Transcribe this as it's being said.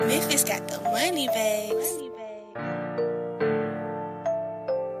Money bags.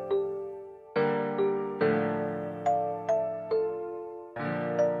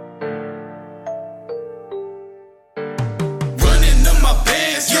 Running up my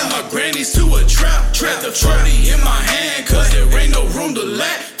bands, yeah, my granny's to a trap. Trap the 40 in my hand, cause there ain't no room to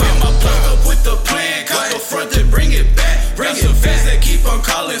lack. Fill my plug up with the plan, cause the front and bring it back. Bring some fans that keep on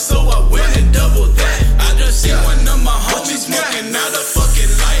calling, so I went and double that. I just see one of my homies smoking out a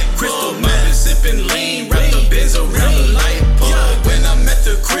fucking light. Crystal Mountain sipping lean, wrap the Benz around the light pole. When I'm at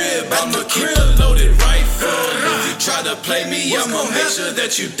the crib, I'ma keep a loaded rifle. If you try to play me, I'ma make sure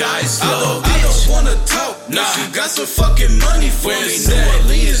that you die slow. I don't wanna talk, nah. She got some fucking money for me. New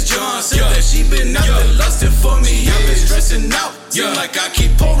Orleans John said that she been out there lusting for me. I've been stressing out, seem like I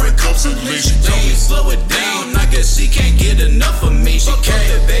keep pouring cups of lean. She told me slow it down, I guess she can't get enough of me. She kept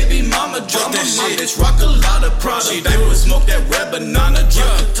that baby mama drop that shit. Bitch rock a lot of product. Back would smoke that red banana,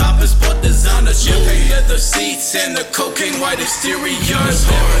 drop the top and sport designer. Champagne leather seats and the cocaine white exteriors.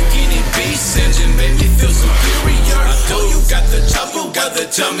 Lamborghini Beast engine made me feel superior. I know you got the chopper, gotta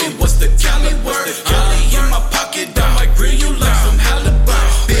tell me what's the Cali word. Cali in my pocket, I might grill you like some halibut.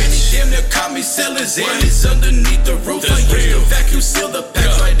 Benny damn near caught me selling Xannies underneath the roof. I used to vacuum seal the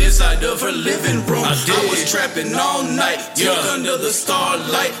packs right inside of her living room. I was trapping all night, under the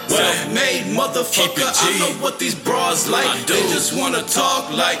starlight. Self-made motherfucker, I know what these bras like. They just wanna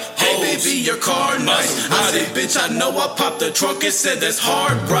talk like, hey baby, your car nice. I said, bitch, I know I popped the trunk and said that's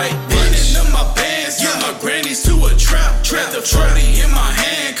hard, right? Running up my bands, yeah, my granny's to a trap. Trap the 40 in my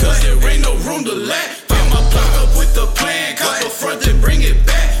hand, cause there ain't no room to lack. Fill my plug up with the plan, cause the front and bring it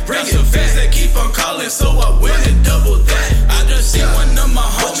back. Bring some fans that keep on calling, so I went and double that. I just see one of my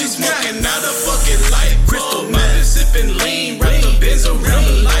homies smoking out a fucking light. Crystal Mountain sipping lean, wrap the Benz around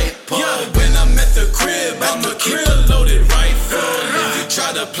the light pole. When I'm at the crib, I'ma keep a loaded rifle. If you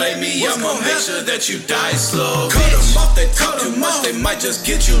try to play me, I'ma make sure that you die slow. Cut them off, they talk too much, they might just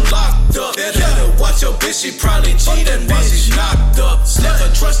get you locked up. Better watch your bitch, she probably cheated while she's knocked up. Never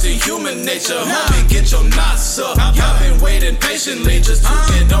trust in human nature, homie, get your knots up. I've been waiting patiently just to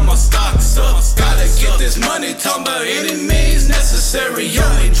get on my stocks up. Gotta get this money, talking about any means necessary.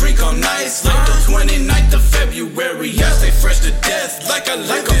 Only drink on nights like the 29th of February. I stay fresh to death like I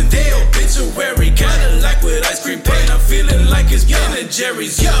like them. They obituary. Cadillac with ice cream paint. I'm feeling like it's Ben and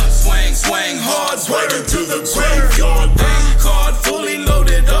Jerry's. Swang, swang hard, swerving to the graveyard. Bank card fully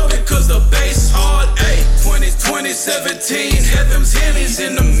loaded up because the bass hard. 2017, had them Xannies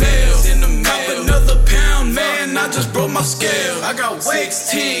in the mail. Cop another pound, man, I just broke my scale. I got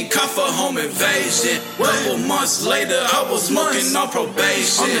 16, caught for home invasion. Couple months later, I was smoking on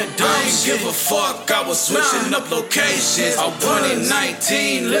probation. I ain't give a fuck, I was switching up locations.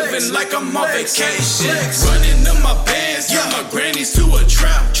 2019, living like I'm on vacation. Running up my bands, yeah, my granny's to a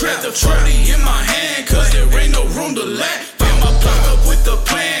trap. Trap the 40 in my hand, cause there ain't no room to lack. Fill my plug up with the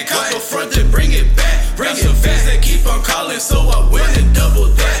plan, cause the front and bring it back. Bring some fans that keep on calling, so I went and double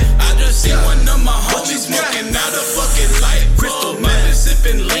that. I just see one of my homies smoking out a fucking light. Crystal Mountain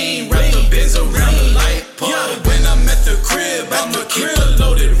sipping lean, wrap the Benz around the light pole. When I'm at the crib, I'ma keep a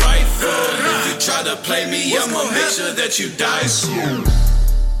loaded rifle. If you try to play me, I'ma make sure that you die soon.